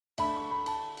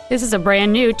This is a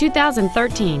brand new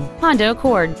 2013 Honda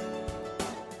Accord.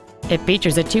 It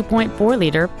features a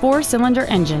 2.4-liter four-cylinder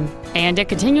engine and a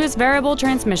continuous variable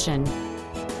transmission.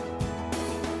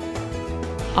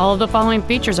 All of the following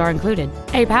features are included: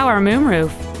 a power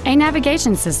moonroof, a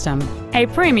navigation system, a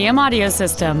premium audio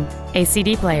system, a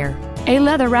CD player, a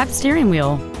leather-wrapped steering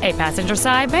wheel, a passenger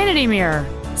side vanity mirror,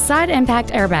 side impact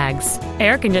airbags,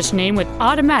 air conditioning with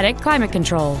automatic climate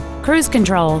control, cruise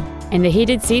control, and the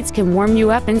heated seats can warm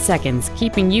you up in seconds,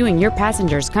 keeping you and your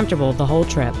passengers comfortable the whole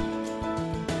trip.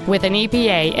 With an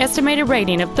EPA estimated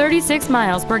rating of 36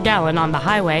 miles per gallon on the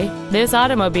highway, this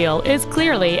automobile is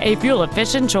clearly a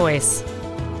fuel-efficient choice.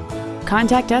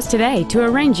 Contact us today to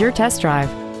arrange your test drive.